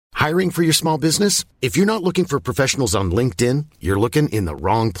Hiring for your small business? If you're not looking for professionals on LinkedIn, you're looking in the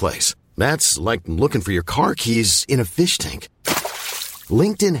wrong place. That's like looking for your car keys in a fish tank.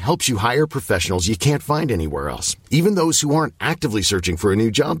 LinkedIn helps you hire professionals you can't find anywhere else, even those who aren't actively searching for a new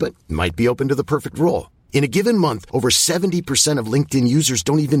job but might be open to the perfect role. In a given month, over 70% of LinkedIn users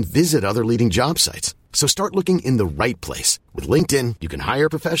don't even visit other leading job sites. So start looking in the right place. With LinkedIn, you can hire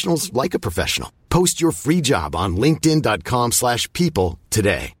professionals like a professional. Post your free job on linkedin.com/people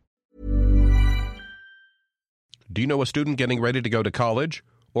today. Do you know a student getting ready to go to college?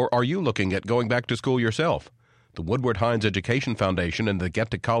 Or are you looking at going back to school yourself? The Woodward Hines Education Foundation and the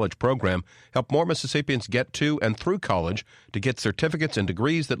Get to College program help more Mississippians get to and through college to get certificates and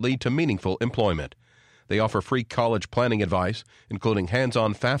degrees that lead to meaningful employment. They offer free college planning advice, including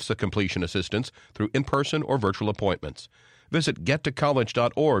hands-on FAFSA completion assistance through in-person or virtual appointments. Visit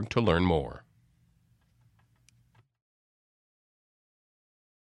gettocollege.org to learn more.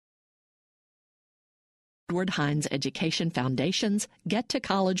 Woodward Hines Education Foundation's Get to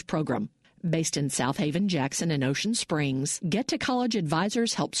College program. Based in South Haven, Jackson, and Ocean Springs, Get to College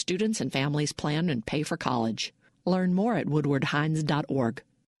advisors help students and families plan and pay for college. Learn more at woodwardhines.org.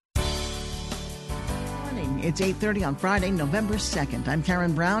 It's 8:30 on Friday, November 2nd. I'm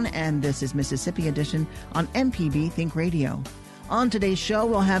Karen Brown, and this is Mississippi Edition on MPB Think Radio. On today's show,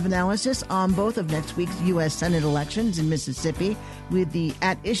 we'll have analysis on both of next week's U.S. Senate elections in Mississippi with the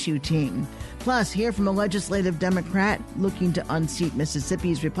At Issue team. Plus, hear from a legislative Democrat looking to unseat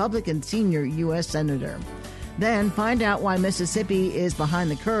Mississippi's Republican senior U.S. Senator. Then find out why Mississippi is behind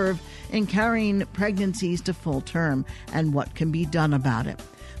the curve in carrying pregnancies to full term and what can be done about it.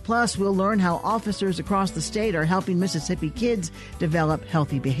 Plus, we'll learn how officers across the state are helping Mississippi kids develop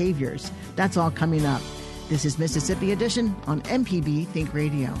healthy behaviors. That's all coming up. This is Mississippi Edition on MPB Think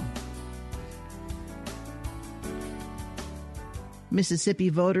Radio. Mississippi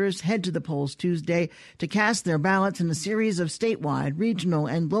voters head to the polls Tuesday to cast their ballots in a series of statewide, regional,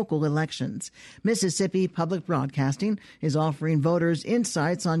 and local elections. Mississippi Public Broadcasting is offering voters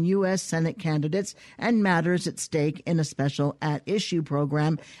insights on U.S. Senate candidates and matters at stake in a special At Issue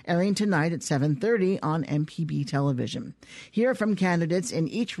program airing tonight at 7:30 on MPB television. Hear from candidates in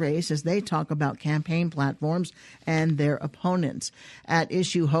each race as they talk about campaign platforms and their opponents. At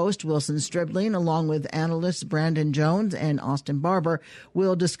Issue host Wilson Stribling, along with analysts Brandon Jones and Austin Barber,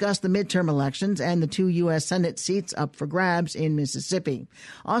 will discuss the midterm elections and the 2 U.S. Senate seats up for grabs in Mississippi.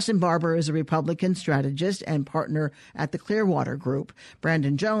 Austin Barber is a Republican strategist and partner at the Clearwater Group.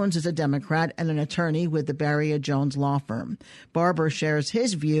 Brandon Jones is a Democrat and an attorney with the Barria Jones law firm. Barber shares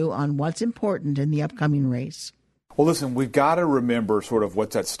his view on what's important in the upcoming race. Well, listen, we've got to remember sort of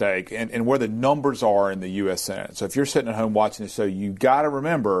what's at stake and where the numbers are in the U.S. Senate. So if you're sitting at home watching this show, you've got to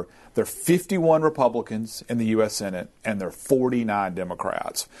remember there are 51 Republicans in the U.S. Senate and there are 49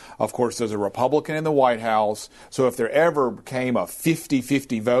 Democrats. Of course, there's a Republican in the White House. So if there ever came a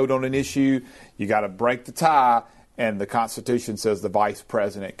 50-50 vote on an issue, you got to break the tie. And the Constitution says the vice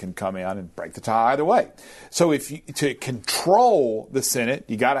president can come in and break the tie either way. So to control the Senate,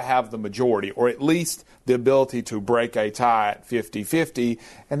 you got to have the majority, or at least the ability to break a tie at 50-50.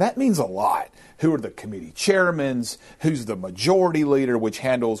 And that means a lot. Who are the committee chairmen? Who's the majority leader, which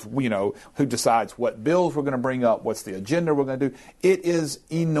handles, who decides what bills we're going to bring up, what's the agenda we're going to do. It is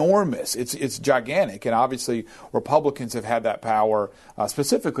enormous. It's gigantic. And obviously, Republicans have had that power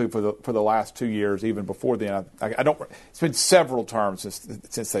specifically for the last 2 years, even before then. It's been several terms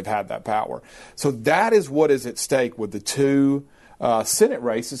since they've had that power. So that is what is at stake with the 2 Senate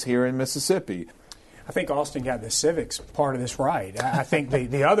races here in Mississippi. I think Austin got the civics part of this right. I think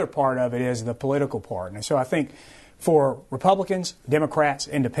the other part of it is the political part. And so I think for Republicans, Democrats,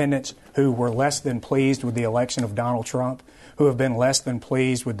 Independents who were less than pleased with the election of Donald Trump, who have been less than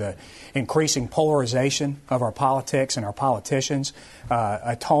pleased with the increasing polarization of our politics and our politicians,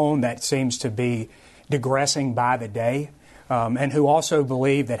 a tone that seems to be digressing by the day, and who also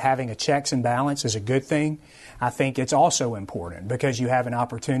believe that having a checks and balance is a good thing, I think it's also important because you have an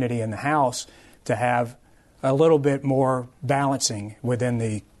opportunity in the House to have a little bit more balancing within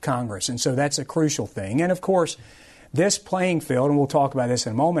the Congress. And so that's a crucial thing. And, of course, this playing field, and we'll talk about this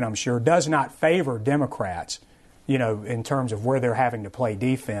in a moment, I'm sure, does not favor Democrats, in terms of where they're having to play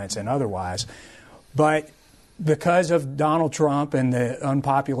defense and otherwise. But because of Donald Trump and the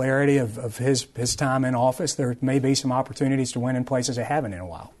unpopularity of his time in office, there may be some opportunities to win in places they haven't in a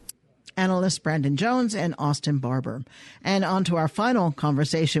while. Analysts Brandon Jones and Austin Barber. And on to our final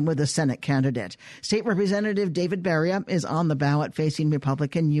conversation with a Senate candidate. State Representative David Beria is on the ballot facing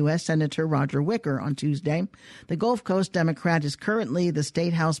Republican U.S. Senator Roger Wicker on Tuesday. The Gulf Coast Democrat is currently the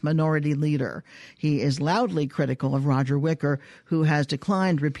State House Minority Leader. He is loudly critical of Roger Wicker, who has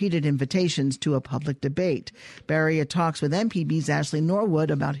declined repeated invitations to a public debate. Beria talks with MPB's Ashley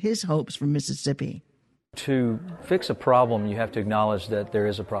Norwood about his hopes for Mississippi. To fix a problem, you have to acknowledge that there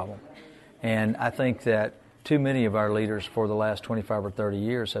is a problem. And I think that too many of our leaders for the last 25 or 30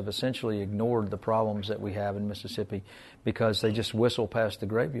 years have essentially ignored the problems that we have in Mississippi because they just whistle past the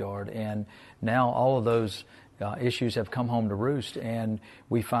graveyard. And now all of those issues have come home to roost, and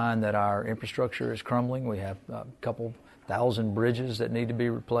we find that our infrastructure is crumbling. We have a couple thousand bridges that need to be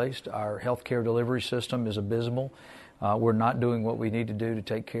replaced. Our health care delivery system is abysmal. We're not doing what we need to do to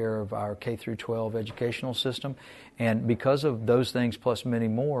take care of our K-12 educational system. And because of those things plus many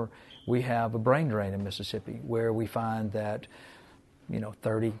more, we have a brain drain in Mississippi where we find that,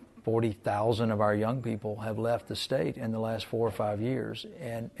 30, 40,000 of our young people have left the state in the last 4 or 5 years.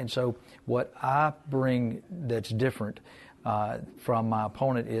 And so what I bring that's different from my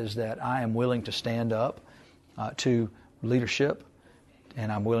opponent is that I am willing to stand up to leadership,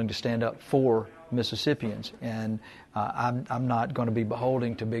 and I'm willing to stand up for Mississippians. And I'm not going to be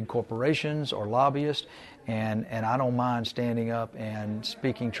beholden to big corporations or lobbyists, and I don't mind standing up and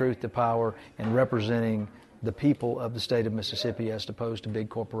speaking truth to power and representing the people of the state of Mississippi as opposed to big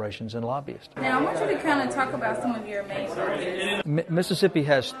corporations and lobbyists. Now, I want you to kind of talk about some of your main focuses. Mississippi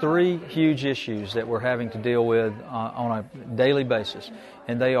has 3 huge issues that we're having to deal with on a daily basis,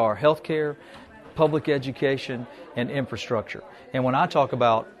 and they are health care, public education, and infrastructure. And when I talk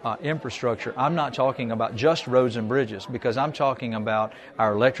about infrastructure, I'm not talking about just roads and bridges, because I'm talking about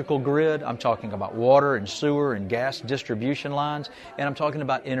our electrical grid, I'm talking about water and sewer and gas distribution lines, and I'm talking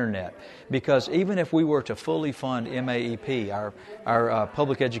about internet. Because even if we were to fully fund MAEP, our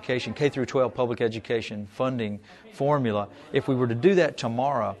public education, K-12 public education funding formula, if we were to do that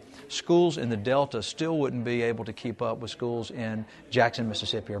tomorrow, schools in the Delta still wouldn't be able to keep up with schools in Jackson,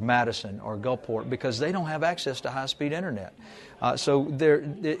 Mississippi, or Madison, or Gulfport, because they don't have access to high-speed internet. So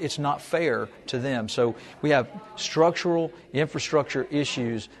it's not fair to them. So we have structural infrastructure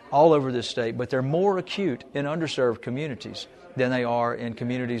issues all over this state, but they're more acute in underserved communities than they are in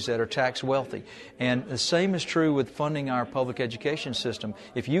communities that are tax wealthy. And the same is true with funding our public education system.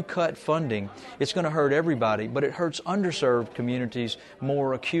 If you cut funding, it's going to hurt everybody, but it hurts underserved communities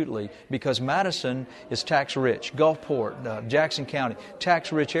more acutely, because Madison is tax rich. Gulfport, Jackson County,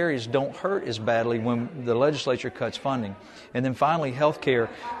 tax rich areas don't hurt as badly when the legislature cuts funding. And then finally, health care.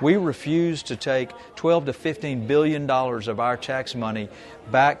 We refuse to take $12 to $15 billion of our tax money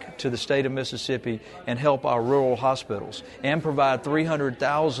back to the state of Mississippi and help our rural hospitals, and provide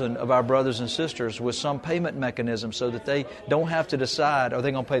 300,000 of our brothers and sisters with some payment mechanism so that they don't have to decide, are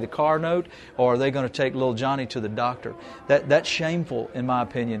they going to pay the car note or are they going to take little Johnny to the doctor? That's shameful, in my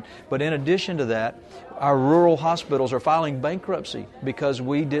opinion. But in addition to that, our rural hospitals are filing bankruptcy because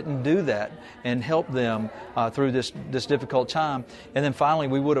we didn't do that and help them through this difficult time. And then finally,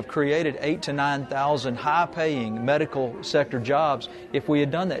 we would have created 8,000 to 9,000 high-paying medical sector jobs if we had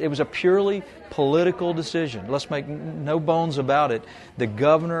done that. It was a purely political decision. Let's make no bones about it. The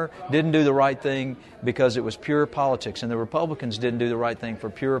governor didn't do the right thing because it was pure politics, and the Republicans didn't do the right thing for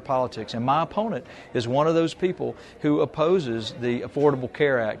pure politics. And my opponent is one of those people who opposes the Affordable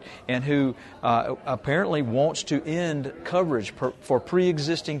Care Act and who apparently wants to end coverage for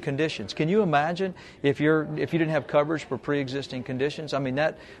pre-existing conditions. Can you imagine if you didn't have coverage for pre-existing conditions? I mean,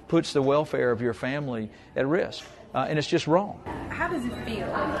 that puts the welfare of your family at risk. And it's just wrong. How does it feel?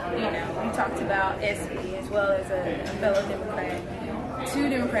 You talked about SB as well as a fellow Democrat. 2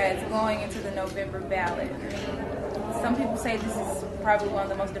 Democrats going into the November ballot. I mean, some people say this is probably one of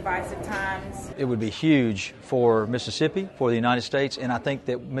the most divisive times. It would be huge for Mississippi, for the United States, and I think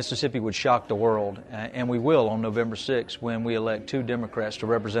that Mississippi would shock the world. And we will on November 6th when we elect 2 Democrats to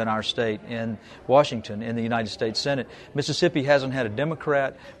represent our state in Washington in the United States Senate. Mississippi hasn't had a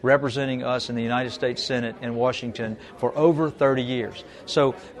Democrat representing us in the United States Senate in Washington for over 30 years.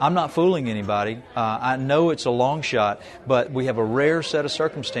 So I'm not fooling anybody. I know it's a long shot, but we have a rare set of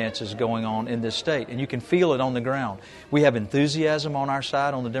circumstances going on in this state, and you can feel it on the ground. We have enthusiasm on our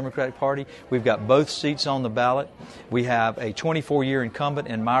side, on the Democratic Party. We've got both seats on the ballot. We have a 24-year incumbent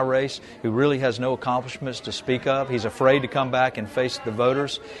in my race who really has no accomplishments to speak of. He's afraid to come back and face the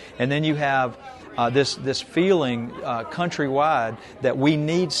voters. And then you have this feeling countrywide that we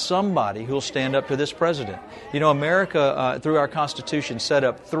need somebody who will stand up to this president. You know, America, through our Constitution, set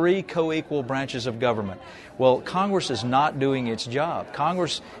up 3 co-equal branches of government. Well, Congress is not doing its job.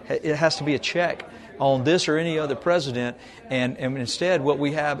 Congress, it has to be a check on this or any other president, and instead what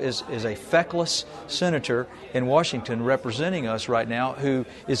we have is a feckless senator in Washington representing us right now who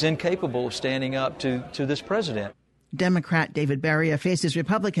is incapable of standing up to this president. Democrat David Beria faces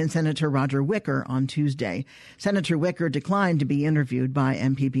Republican Senator Roger Wicker on Tuesday. Senator Wicker declined to be interviewed by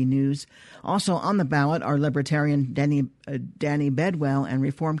MPB News. Also on the ballot are Libertarian Danny Bedwell and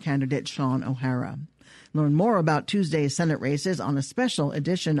Reform candidate Sean O'Hara. Learn more about Tuesday's Senate races on a special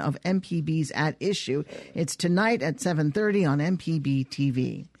edition of MPB's At Issue. It's tonight at 7:30 on MPB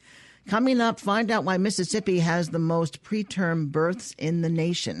TV. Coming up, find out why Mississippi has the most preterm births in the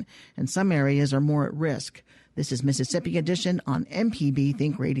nation, and some areas are more at risk. This is Mississippi Edition on MPB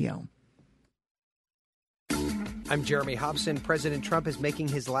Think Radio. I'm Jeremy Hobson. President Trump is making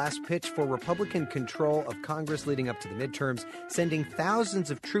his last pitch for Republican control of Congress leading up to the midterms, sending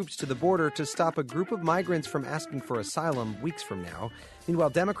thousands of troops to the border to stop a group of migrants from asking for asylum weeks from now. Meanwhile,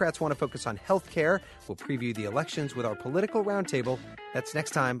 Democrats want to focus on health care. We'll preview the elections with our political roundtable. That's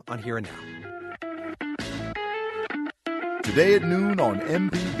next time on Here and Now. Today at noon on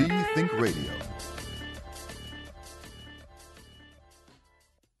MPB Think Radio.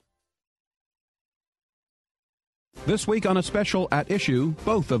 This week on a special At Issue,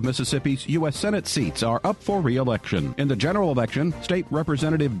 both of Mississippi's U.S. Senate seats are up for re-election. In the general election, State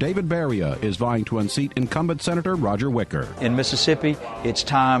Representative David Beria is vying to unseat incumbent Senator Roger Wicker. In Mississippi, it's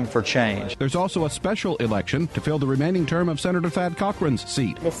time for change. There's also a special election to fill the remaining term of Senator Thad Cochran's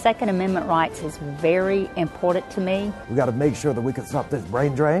seat. The Second Amendment rights is very important to me. We've got to make sure that we can stop this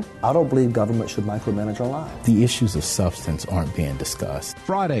brain drain. I don't believe government should micromanage our lives. The issues of substance aren't being discussed.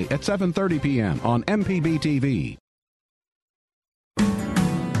 Friday at 7:30 p.m. on MPB TV.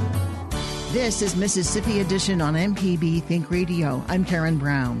 This is Mississippi Edition on MPB Think Radio. I'm Karen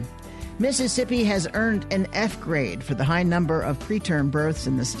Brown. Mississippi has earned an F grade for the high number of preterm births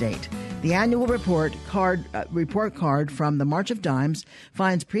in the state. The annual report card from the March of Dimes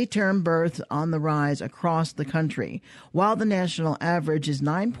finds preterm births on the rise across the country. While the national average is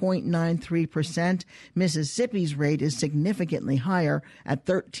 9.93%, Mississippi's rate is significantly higher at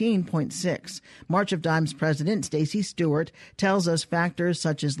 13.6%. March of Dimes President Stacey Stewart tells us factors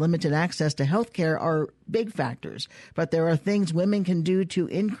such as limited access to health care are big factors, but there are things women can do to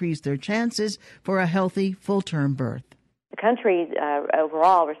increase their chances for a healthy full-term birth. The country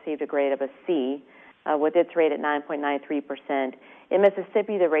overall received a grade of a C, with its rate at 9.93%. In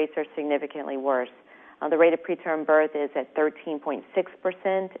Mississippi, the rates are significantly worse. The rate of preterm birth is at 13.6%,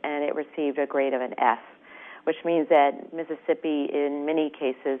 and it received a grade of an F, which means that Mississippi, in many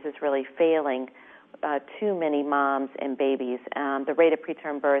cases, is really failing too many moms and babies. The rate of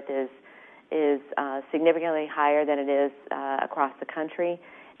preterm birth is significantly higher than it is across the country,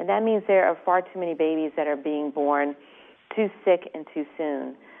 and that means there are far too many babies that are being born too sick and too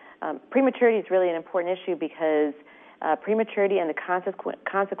soon. Prematurity is really an important issue because prematurity and the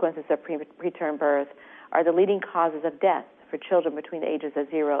consequences of preterm birth are the leading causes of death for children between the ages of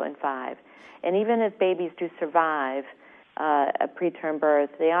 0 and 5. And even if babies do survive a preterm birth,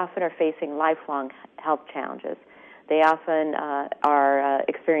 they often are facing lifelong health challenges. They often are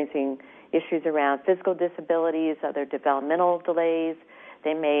experiencing issues around physical disabilities, other developmental delays.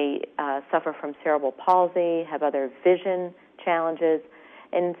 They may suffer from cerebral palsy, have other vision challenges,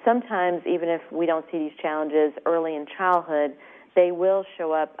 and sometimes even if we don't see these challenges early in childhood, they will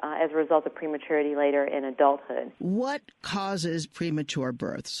show up as a result of prematurity later in adulthood. What causes premature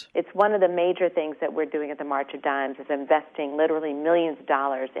births? It's one of the major things that we're doing at the March of Dimes is investing literally millions of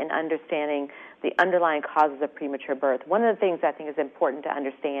dollars in understanding the underlying causes of premature birth. One of the things I think is important to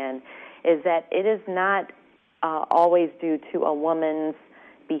understand is that it is not always due to a woman's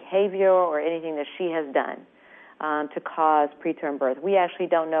behavior or anything that she has done to cause preterm birth. We actually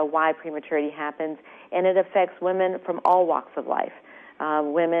don't know why prematurity happens, and it affects women from all walks of life,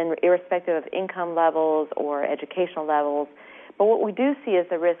 women irrespective of income levels or educational levels. But what we do see is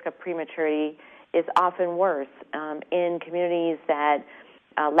the risk of prematurity is often worse in communities that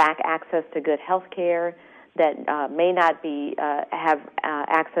lack access to good health care, that may not have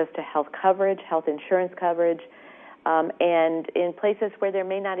access to health coverage, health insurance coverage, and in places where there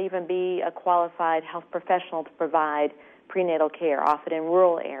may not even be a qualified health professional to provide prenatal care, often in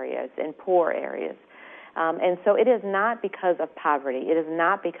rural areas, in poor areas. And so it is not because of poverty. It is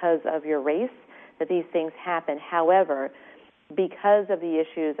not because of your race that these things happen. However, because of the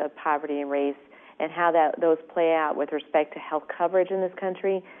issues of poverty and race and how those play out with respect to health coverage in this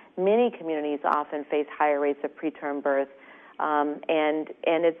country, many communities often face higher rates of preterm birth, and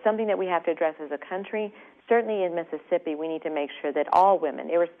it's something that we have to address as a country. Certainly in Mississippi, we need to make sure that all women,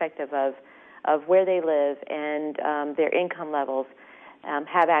 irrespective of where they live and their income levels,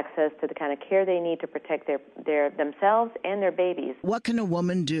 have access to the kind of care they need to protect themselves and their babies. What can a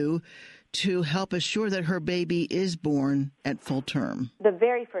woman do to help assure that her baby is born at full term? The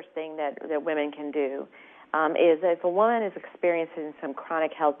very first thing that women can do is if a woman is experiencing some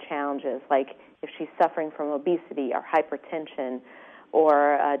chronic health challenges, like if she's suffering from obesity or hypertension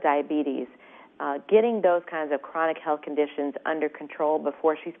or diabetes, getting those kinds of chronic health conditions under control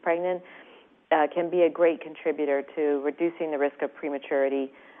before she's pregnant can be a great contributor to reducing the risk of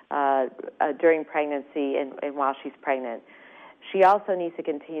prematurity during pregnancy and while she's pregnant. She also needs to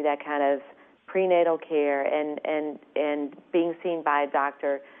continue that kind of prenatal care and being seen by a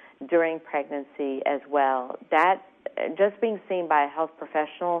doctor during pregnancy as well. That just being seen by a health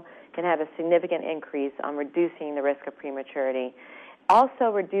professional can have a significant increase on reducing the risk of prematurity.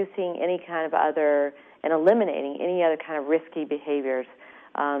 Also reducing any kind of other and eliminating any other kind of risky behaviors,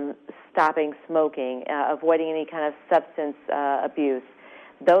 stopping smoking, avoiding any kind of substance abuse.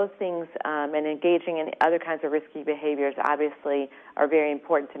 Those things and engaging in other kinds of risky behaviors obviously are very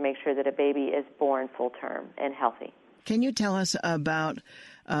important to make sure that a baby is born full term and healthy. Can you tell us about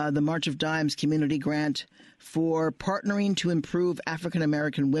the March of Dimes community grant for partnering to improve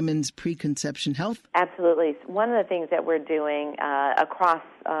African-American women's preconception health? Absolutely. One of the things that we're doing across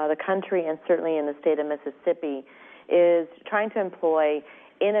the country and certainly in the state of Mississippi is trying to employ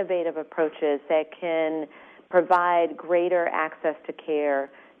innovative approaches that can provide greater access to care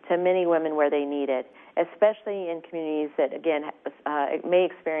to many women where they need it, especially in communities that, again, may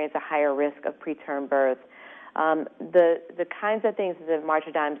experience a higher risk of preterm birth. The kinds of things that the March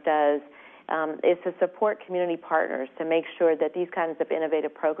of Dimes does is to support community partners to make sure that these kinds of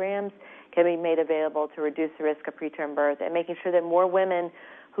innovative programs can be made available to reduce the risk of preterm birth, and making sure that more women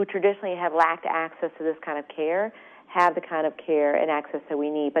who traditionally have lacked access to this kind of care have the kind of care and access that we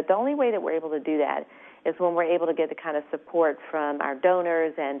need. But the only way that we're able to do that is when we're able to get the kind of support from our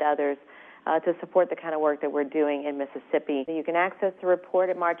donors and others to support the kind of work that we're doing in Mississippi. You can access the report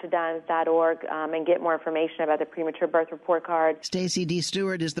at marchofdimes.org and get more information about the premature birth report card. Stacey D.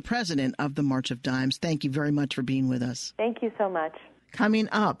 Stewart is the president of the March of Dimes. Thank you very much for being with us. Thank you so much. Coming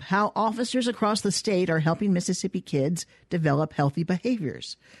up, how officers across the state are helping Mississippi kids develop healthy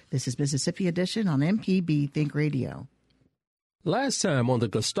behaviors. This is Mississippi Edition on MPB Think Radio. Last time on the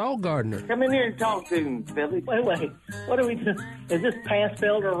Gestalt Gardener. Come in here and talk to him, Billy. Wait. What are we doing? Is this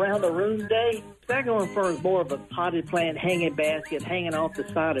pass-failed around the room day? Sagamore fir is more of a potted plant hanging basket, hanging off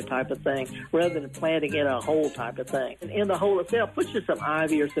the side type of thing, rather than planting in a hole type of thing. In the hole itself, put you some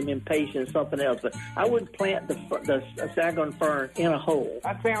ivy or some impatiens, something else. But I wouldn't plant the Sagamore fern in a hole.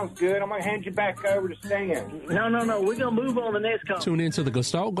 That sounds good. I'm going to hand you back over to Stan. No. We're going to move on to the next call. Tune in to the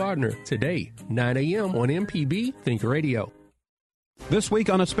Gestalt Gardener today, 9 a.m. on MPB Think Radio. This week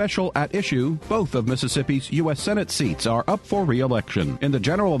on a special At Issue, both of Mississippi's U.S. Senate seats are up for re-election. In the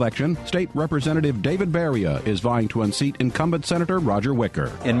general election, State Representative David Beria is vying to unseat incumbent Senator Roger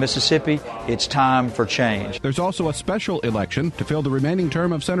Wicker. In Mississippi, it's time for change. There's also a special election to fill the remaining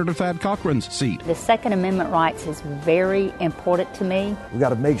term of Senator Thad Cochran's seat. The Second Amendment rights is very important to me. We got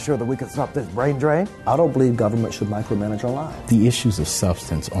to make sure that we can stop this brain drain. I don't believe government should micromanage our lives. The issues of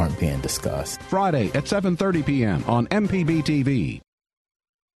substance aren't being discussed. Friday at 7:30 p.m. on MPB TV.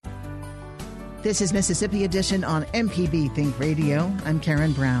 This is Mississippi Edition on MPB Think Radio. I'm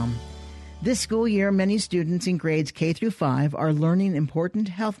Karen Brown. This school year, many students in grades K through 5 are learning important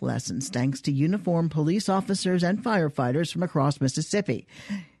health lessons thanks to uniformed police officers and firefighters from across Mississippi.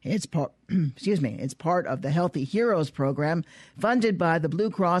 It's part of the Healthy Heroes program funded by the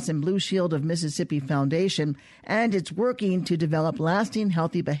Blue Cross and Blue Shield of Mississippi Foundation, and it's working to develop lasting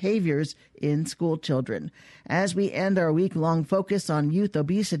healthy behaviors in school children. As we end our week-long focus on youth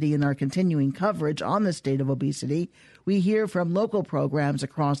obesity in our continuing coverage on the state of obesity, we hear from local programs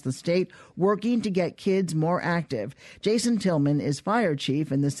across the state working to get kids more active. Jason Tillman is fire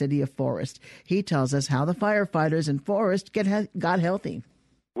chief in the city of Forest. He tells us how the firefighters in Forest got healthy.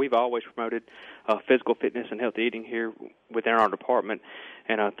 We've always promoted physical fitness and healthy eating here within our department,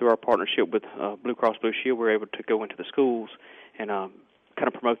 and through our partnership with Blue Cross Blue Shield, we're able to go into the schools and kind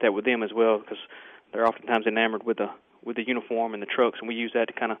of promote that with them as well, because they're oftentimes enamored with the the uniform and the trucks, and we use that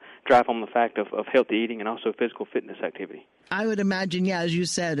to kind of drive home the fact of healthy eating and also physical fitness activity. I would imagine, yeah, as you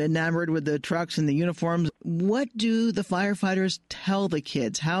said, enamored with the trucks and the uniforms. What do the firefighters tell the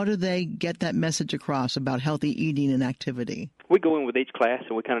kids? How do they get that message across about healthy eating and activity? We go in with each class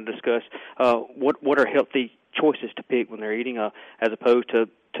and we kind of discuss what are healthy choices to pick when they're eating, as opposed to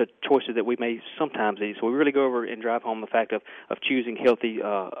choices that we may sometimes eat. So we really go over and drive home the fact of choosing a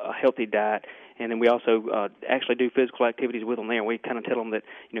healthy diet. And then we also actually do physical activities with them there. And we kind of tell them that,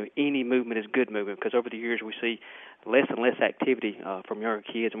 any movement is good movement, because over the years we see less and less activity from younger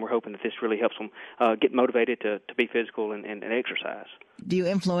kids, and we're hoping that this really helps them get motivated to be physical and exercise. Do you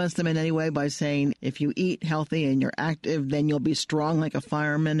influence them in any way by saying, if you eat healthy and you're active, then you'll be strong like a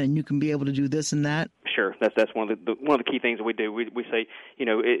fireman and you can be able to do this and that? Sure, that's one of the key things that we do. We say,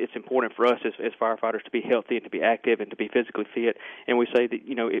 it's important for us as firefighters to be healthy and to be active and to be physically fit. And we say that,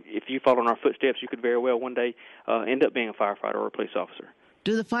 if you follow in our footsteps, you could very well one day end up being a firefighter or a police officer.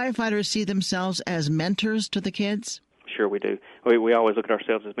 Do the firefighters see themselves as mentors to the kids? Sure, we do. We always look at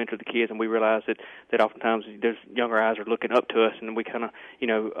ourselves as mentors to the kids, and we realize that oftentimes there's younger eyes are looking up to us, and we kind of,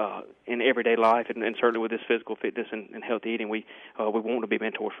 in everyday life, and certainly with this physical fitness and healthy eating, we want to be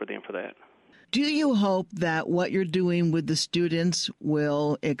mentors for them for that. Do you hope that what you're doing with the students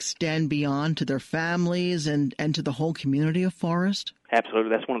will extend beyond to their families and to the whole community of Forest? Absolutely.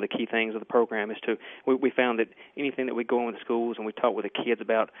 That's one of the key things of the program is we found that anything that we go in with the schools and we talk with the kids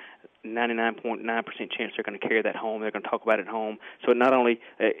about, 99.9% chance they're going to carry that home. They're going to talk about it at home. So it not only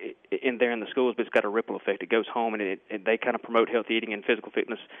in the schools, but it's got a ripple effect. It goes home, and they kind of promote healthy eating and physical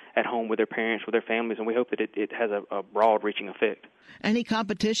fitness at home with their parents, with their families, and we hope that it has a broad-reaching effect. Any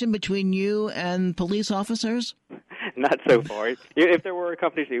competition between you and police officers? Not so far. If there were a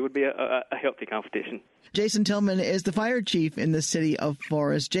competition, it would be a healthy competition. Jason Tillman is the fire chief in the city of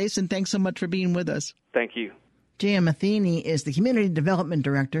Forest. Jason, thanks so much for being with us. Thank you. Gia Matheny is the Community Development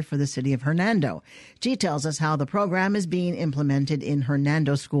Director for the city of Hernando. She tells us how the program is being implemented in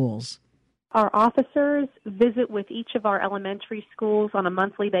Hernando schools. Our officers visit with each of our elementary schools on a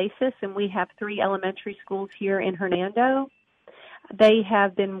monthly basis, and we have 3 elementary schools here in Hernando. They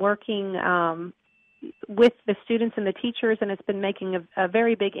have been working with the students and the teachers, and it's been making a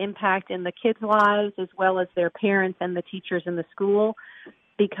very big impact in the kids' lives as well as their parents and the teachers in the school,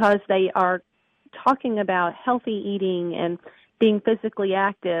 because they are talking about healthy eating and being physically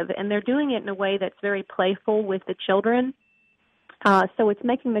active, and they're doing it in a way that's very playful with the children. So it's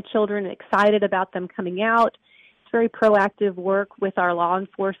making the children excited about them coming out. It's very proactive work with our law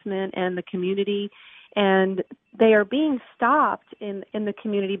enforcement and the community, and they are being stopped in the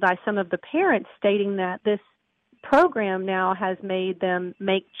community by some of the parents stating that this program now has made them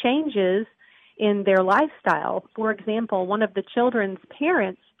make changes in their lifestyle. For example, one of the children's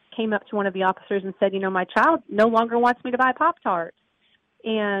parents came up to one of the officers and said, my child no longer wants me to buy Pop-Tarts.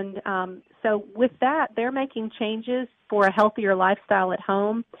 And so with that, they're making changes for a healthier lifestyle at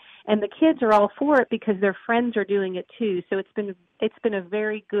home. And the kids are all for it because their friends are doing it too. So it's been a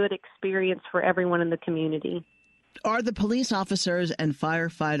very good experience for everyone in the community. Are the police officers and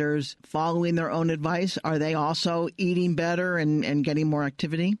firefighters following their own advice? Are they also eating better and getting more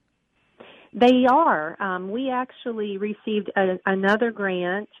activity? They are. We actually received another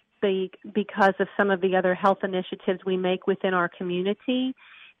grant because of some of the other health initiatives we make within our community,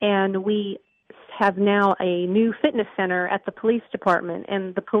 and we have now a new fitness center at the police department,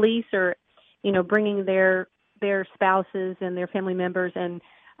 and the police are, bringing their spouses and their family members, and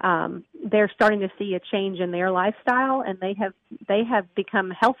they're starting to see a change in their lifestyle, and they have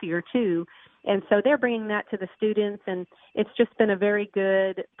become healthier too. And so they're bringing that to the students, and it's just been a very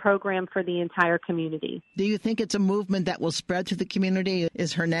good program for the entire community. Do you think it's a movement that will spread to the community?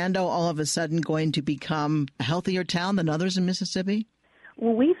 Is Hernando all of a sudden going to become a healthier town than others in Mississippi?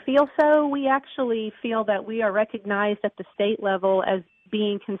 Well, we feel so. We actually feel that we are recognized at the state level as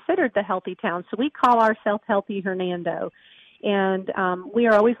being considered the healthy town. So we call ourselves Healthy Hernando. And we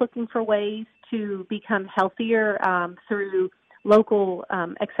are always looking for ways to become healthier through local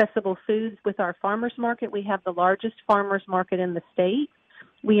accessible foods with our farmers market. We have the largest farmers market in the state.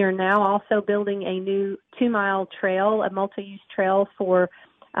 We are now also building a new 2-mile trail, a multi-use trail for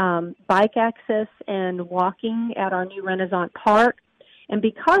bike access and walking at our new Renaissance Park. And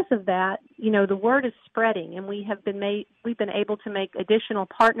because of that, the word is spreading, and we've been able to make additional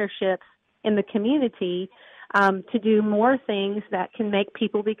partnerships in the community to do more things that can make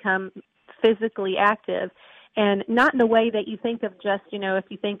people become physically active. And not in a way that you think of just, if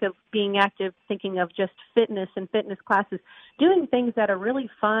you think of being active, thinking of just fitness and fitness classes, doing things that are really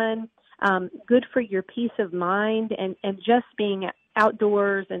fun, good for your peace of mind, and just being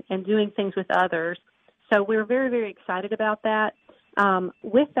outdoors and doing things with others. So we're very, very excited about that.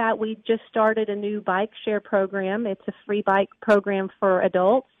 With that, we just started a new bike share program. It's a free bike program for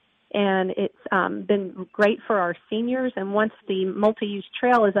adults, and it's been great for our seniors. And once the multi-use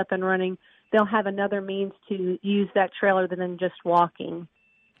trail is up and running, they'll have another means to use that trail other than just walking.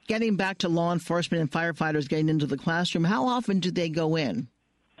 Getting back to law enforcement and firefighters getting into the classroom, how often do they go in?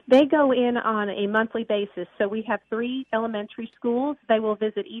 They go in on a monthly basis. So we have 3 elementary schools. They will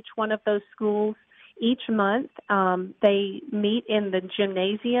visit each one of those schools each month. They meet in the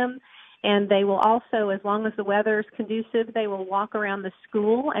gymnasium, and they will also, as long as the weather is conducive, they will walk around the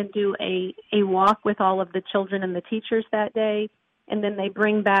school and do a walk with all of the children and the teachers that day. And then they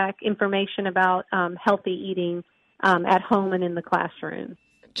bring back information about healthy eating at home and in the classroom.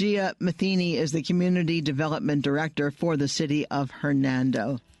 Gia Matheny is the Community Development Director for the City of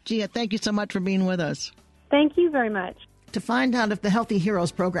Hernando. Gia, thank you so much for being with us. Thank you very much. To find out if the Healthy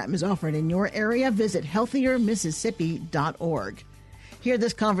Heroes program is offered in your area, visit healthiermississippi.org. Hear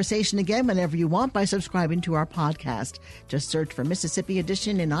this conversation again whenever you want by subscribing to our podcast. Just search for Mississippi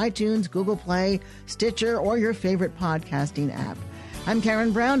Edition in iTunes, Google Play, Stitcher, or your favorite podcasting app. I'm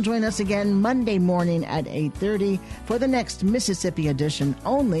Karen Brown. Join us again Monday morning at 8:30 for the next Mississippi Edition,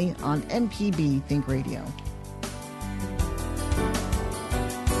 only on MPB Think Radio.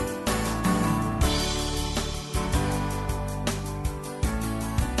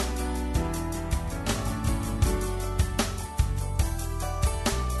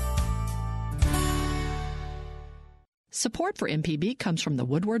 Support for MPB comes from the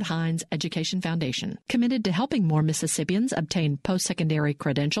Woodward Hines Education Foundation, committed to helping more Mississippians obtain post-secondary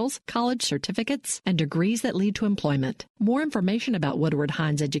credentials, college certificates, and degrees that lead to employment. More information about Woodward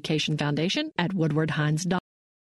Hines Education Foundation at woodwardhines.org.